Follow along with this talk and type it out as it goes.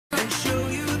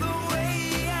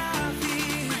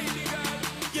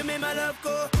love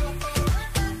go.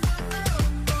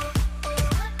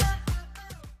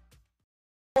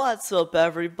 What's up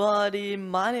everybody,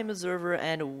 my name is Irver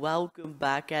and welcome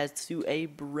back guys to a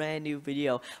brand new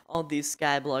video on the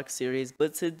Skyblock series.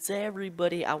 But today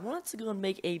everybody, I wanted to go and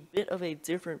make a bit of a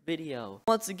different video.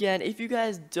 Once again, if you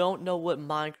guys don't know what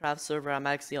Minecraft server I'm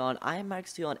actually on, I am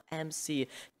actually on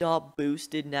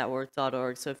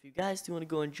mc.boostednetwork.org. So if you guys do want to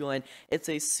go and join, it's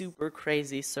a super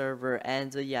crazy server,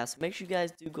 and yeah, so make sure you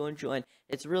guys do go and join.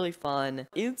 It's really fun.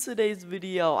 In today's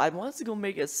video, I wanted to go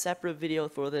make a separate video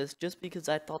for this just because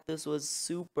I thought this was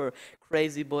super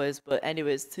crazy, boys. But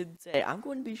anyways, today I'm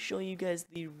going to be showing you guys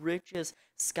the richest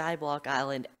skyblock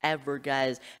island ever,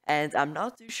 guys. And I'm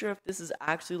not too sure if this is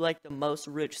actually like the most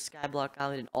rich skyblock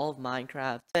island in all of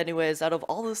Minecraft. Anyways, out of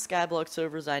all the skyblock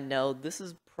servers I know, this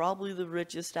is probably the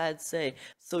richest, I'd say.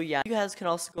 So yeah, you guys can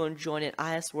also go and join it.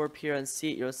 IS Warp here and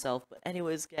see it yourself. But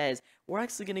anyways, guys, we're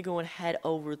actually gonna go and head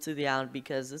over to the island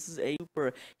because this is a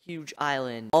super huge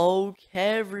island.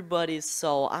 Okay everybody,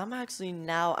 so I'm actually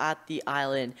now at the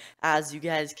island, as you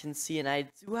guys can see, and I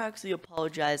do actually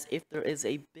apologize if there is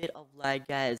a bit of lag,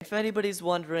 guys. If anybody's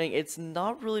wondering, it's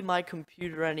not really my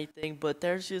computer or anything, but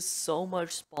there's just so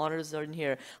much spawners in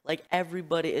here, like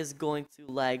everybody is going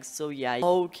to lag. So yeah,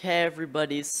 okay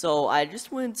everybody, so I just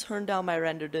went and turned down my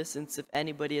render distance if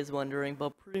anybody is wondering,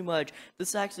 but pretty much this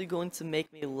is actually going to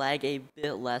make me lag a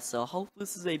bit less, so hopefully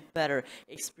this is a better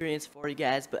experience for you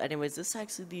guys. But anyways, this is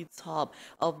actually the top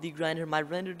of the grinder. My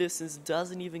render distance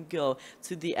doesn't even go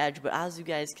to the edge, but as you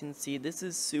guys can see, this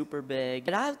is super big.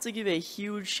 And I have to give a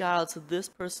huge shout out to this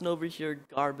person over here,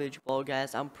 Garbage Ball,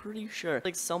 guys. I'm pretty sure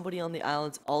like somebody on the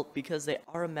island's alt because they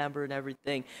are a member and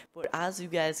everything, but as you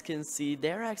guys can see,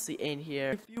 they're actually in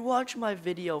here. If you watch my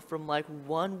video from like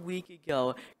 1 week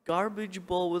ago, Garbage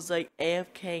Ball was like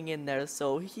AFKing in there,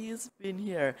 so he's been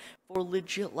here for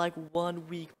legit like 1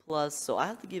 week plus, so I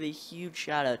have to give a huge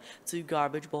shout out to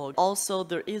Garbage Ball. Also,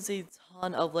 there is a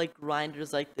ton of like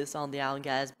grinders like this on the island,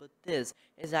 guys, but this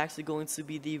is actually going to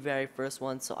be the very first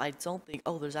one, so I don't think—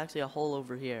 oh, there's actually a hole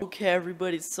over here. Okay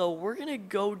everybody, so we're gonna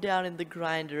go down in the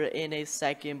grinder in a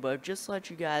second, but just to let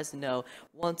you guys know,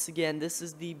 once again, this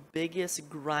is the biggest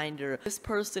grinder. This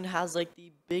person has like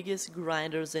the biggest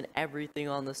grinders and everything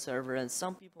on the server, and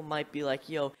some people might be like,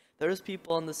 yo, there's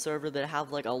people on the server that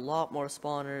have like a lot more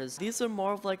spawners. These are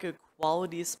more of like a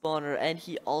quality spawner, and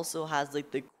he also has like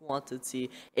the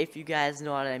quantity, if you guys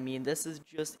know what I mean. This is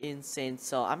just insane.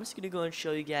 So I'm just gonna go and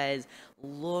show you guys.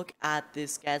 Look at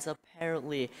this, guys.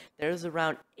 Apparently there's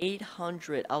around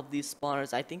 800 of these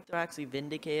spawners. I think they're actually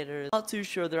vindicators, not too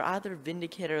sure. They're either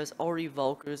vindicators or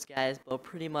evokers, guys, but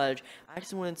pretty much I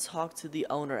actually went and talked to the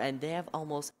owner, and they have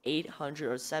almost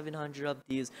 800 or 700 of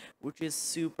these, which is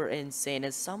super insane,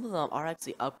 and some of them are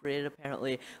actually upgraded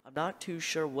apparently. I'm not too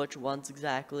sure which ones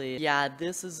exactly. Yeah,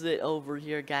 this is it over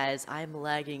here, guys. I'm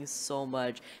lagging so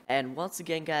much, and once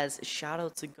again, guys, shout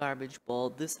out to Garbage Bowl.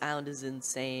 This island is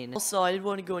insane. Also, I did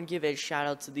want to go and give a shout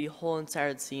out to the whole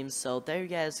entire team. So there you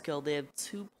guys go. They have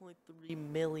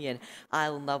 2.3 million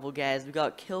island level, guys. We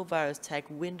got Kill Virus Tech,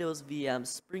 Windows VM,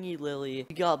 Springy Lily.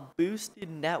 We got Boosted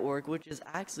Network, which is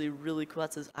actually really cool.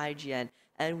 That says IGN.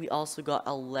 And we also got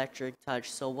Electric Touch.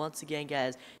 So once again,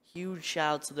 guys, huge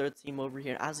shout out to their team over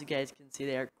here. As you guys can see,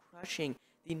 they are crushing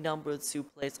the number 2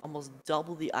 place, almost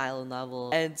double the island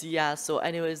level. And yeah, so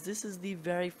anyways, this is the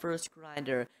very first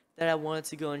grinder that I wanted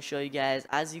to go and show you guys.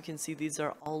 As you can see, these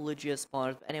are all legit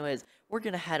spawners. But anyways, we're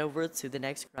gonna head over to the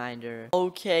next grinder.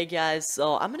 Okay guys,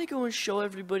 so I'm gonna go and show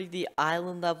everybody the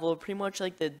island level, pretty much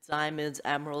like the diamonds,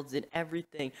 emeralds, and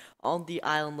everything on the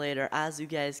island later. As you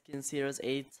guys can see, there's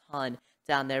a ton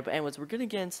down there, but anyways, we're gonna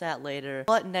get into that later.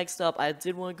 But next up, I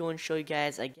did want to go and show you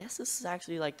guys, I guess this is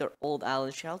actually like their old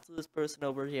island. Shout out to this person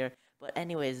over here. But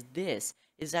anyways, this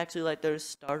is actually like their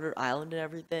starter island and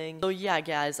everything. So yeah,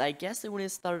 guys, I guess they went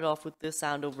and started off with this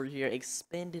island over here,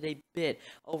 expanded a bit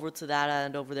over to that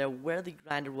island over there where the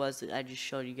grinder was that I just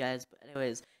showed you guys. But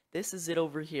anyways, this is it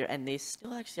over here, and they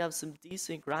still actually have some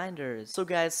decent grinders. So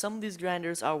guys, some of these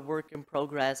grinders are work in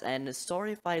progress, and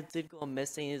sorry if I did go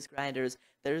missing these grinders.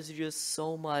 There's just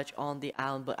so much on the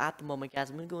island, but at the moment, guys,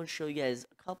 I'm gonna go and show you guys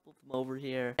a couple of them over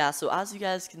here. Yeah, so as you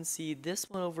guys can see, this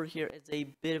one over here is a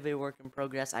bit of a work in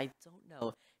progress. I don't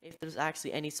know if there's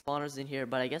actually any spawners in here,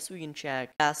 but I guess we can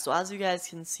check. Yeah, so as you guys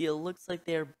can see, it looks like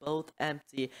they're both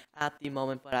empty at the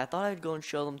moment, but I thought I'd go and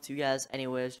show them to you guys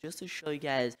anyways, just to show you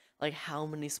guys like how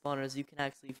many spawners you can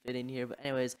actually fit in here. But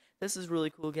anyways, this is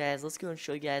really cool, guys. Let's go and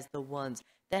show you guys the ones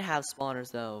that have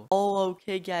spawners though. Oh,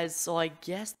 okay guys, so I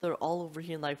guess they're all over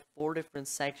here in like 4 different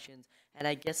sections, and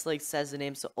I guess like says the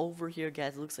name. So over here,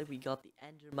 guys, it looks like we got the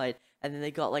endermite, and then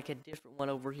they got like a different one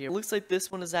over here. It looks like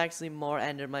this one is actually more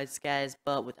endermites, guys,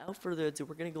 but without further ado,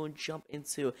 we're gonna go and jump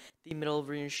into the middle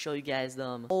over here and show you guys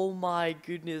them. Oh my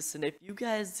goodness, and if you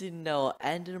guys didn't know,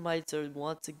 endermites are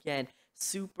once again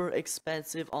super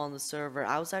expensive on the server.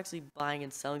 I was actually buying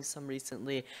and selling some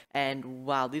recently, and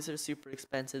wow, these are super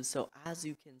expensive. So as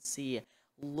you can see,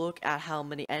 look at how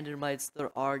many endermites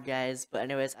there are, guys. But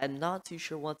anyways, I'm not too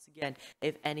sure once again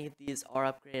if any of these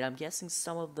are upgraded. I'm guessing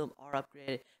some of them are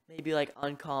upgraded, maybe like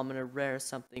uncommon or rare or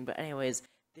something. But anyways,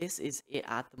 this is it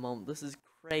at the moment. This is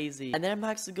crazy. And then I'm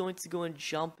actually going to go and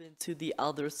jump into the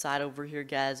other side over here,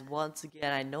 guys. Once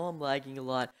again, I know I'm lagging a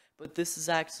lot, but this is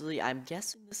actually, I'm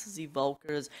guessing this is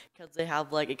evokers, because they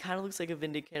have like, it kind of looks like a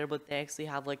vindicator, but they actually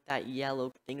have like that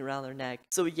yellow thing around their neck.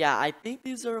 So yeah, I think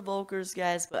these are evokers,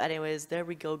 guys. But anyways, there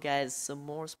we go, guys. Some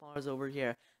more spawners over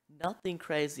here. Nothing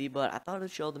crazy, but I thought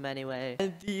I'd show them anyway.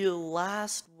 And the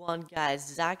last one, guys,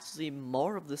 is actually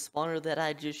more of the spawner that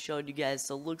I just showed you guys.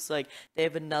 So it looks like they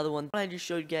have another one. What I just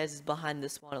showed you guys is behind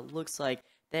this one. It looks like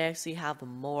they actually have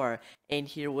more in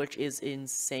here, which is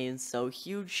insane. So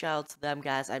huge shout out to them,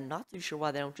 guys. I'm not too sure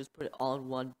why they don't just put it all in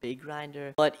one big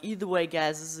grinder, but either way,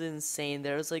 guys, this is insane.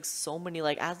 There's like so many,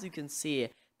 like as you can see,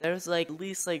 there's like at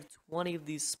least like 20 of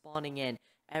these spawning in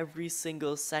every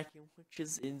single second, which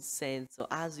is insane. So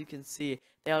as you can see,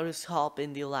 they all just hop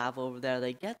in the lava over there,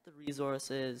 they get the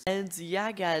resources, and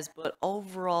yeah, guys, but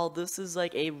overall this is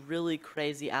like a really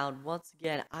crazy island. Once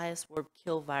again, IS Warp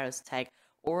Kill Virus Tech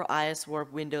or IS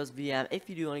Warp Windows VM if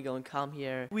you do want to go and come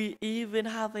here. We even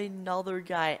have another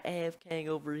guy AFKing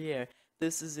over here.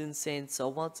 This is insane. So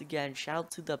once again, shout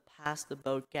out to the Pass the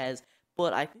Boat, guys.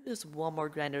 But I think there's one more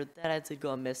grinder that I did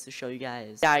go and miss to show you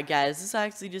guys. Yeah, guys, this is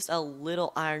actually just a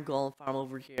little iron golem farm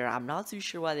over here. I'm not too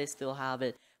sure why they still have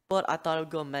it, but I thought I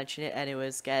would go and mention it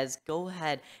anyways, guys. Go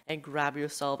ahead and grab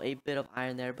yourself a bit of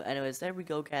iron there. But anyways, there we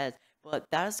go, guys. But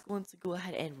that is going to go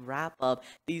ahead and wrap up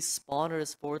these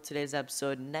spawners for today's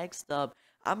episode. Next up,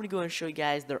 I'm going to go and show you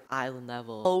guys their island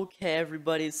level. Okay,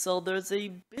 everybody, so there's a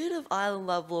bit of island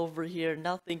level over here,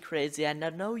 nothing crazy. And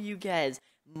I know you guys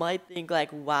might think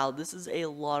like, wow, this is a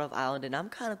lot of island, and I'm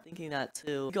kind of thinking that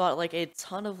too. We got like a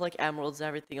ton of like emeralds and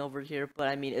everything over here, but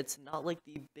I mean, it's not like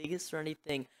the biggest or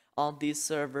anything on this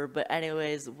server. But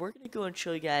anyways, we're going to go and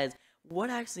show you guys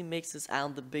what actually makes this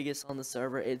island the biggest on the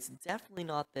server. It's definitely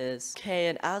not this. Okay,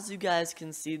 and as you guys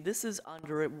can see, this is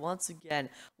under it. Once again,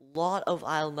 lot of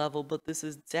island level, but this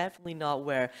is definitely not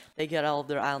where they get all of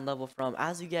their island level from.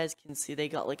 As you guys can see, they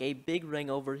got like a big ring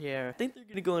over here. I think they're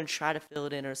gonna go and try to fill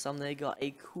it in or something. They got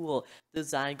a cool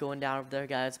design going down over there,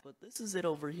 guys, but this is it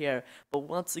over here. But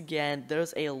once again,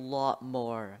 there's a lot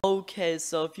more. Okay,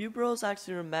 so if you bros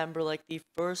actually remember like the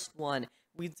first one,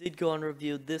 we did go and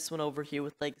review this one over here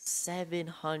with like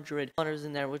 700 spawners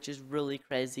in there, which is really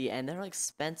crazy, and they're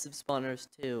expensive spawners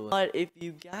too. But if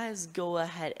you guys go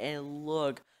ahead and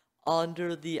look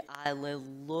under the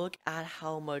island, look at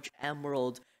how much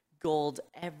emerald, gold,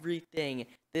 everything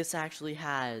this actually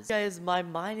has. Guys, my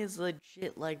mind is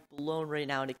legit like blown right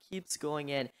now, and it keeps going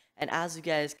in. And as you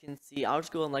guys can see, I'll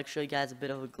just go and like show you guys a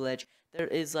bit of a glitch. There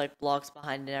is like blocks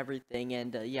behind and everything,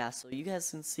 and yeah, so you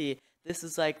guys can see this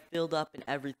is like filled up and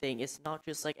everything. It's not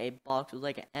just like a box with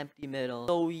like an empty middle.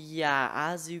 So yeah,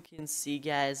 as you can see,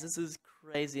 guys, this is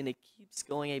crazy, and it keeps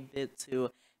going a bit too.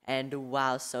 And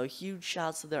wow, so huge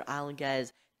shouts to their island,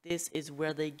 guys. This is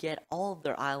where they get all of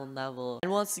their island level.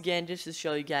 And once again, just to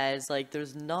show you guys, like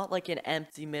there's not like an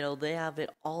empty middle. They have it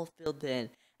all filled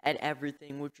in and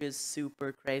everything, which is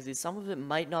super crazy. Some of it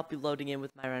might not be loading in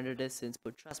with my render distance,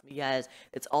 but trust me, guys,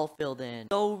 it's all filled in.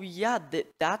 So yeah,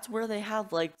 that's where they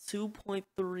have like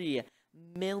 2.3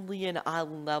 million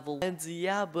island level. And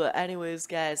yeah, but anyways,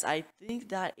 guys, I think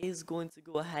that is going to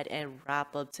go ahead and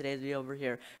wrap up today's video over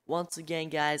here. Once again,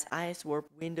 guys, IS Warp,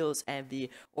 Windows MV,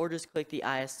 or just click the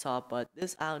IS top. But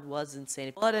this island was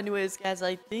insane. But anyways, guys,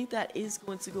 I think that is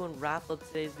going to go and wrap up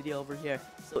today's video over here.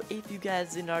 So if you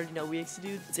guys didn't already know, we actually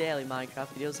do daily Minecraft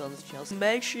videos on this channel. So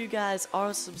make sure you guys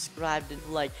are subscribed and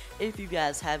like if you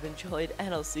guys have enjoyed,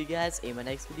 and I'll see you guys in my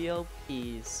next video.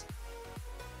 Peace.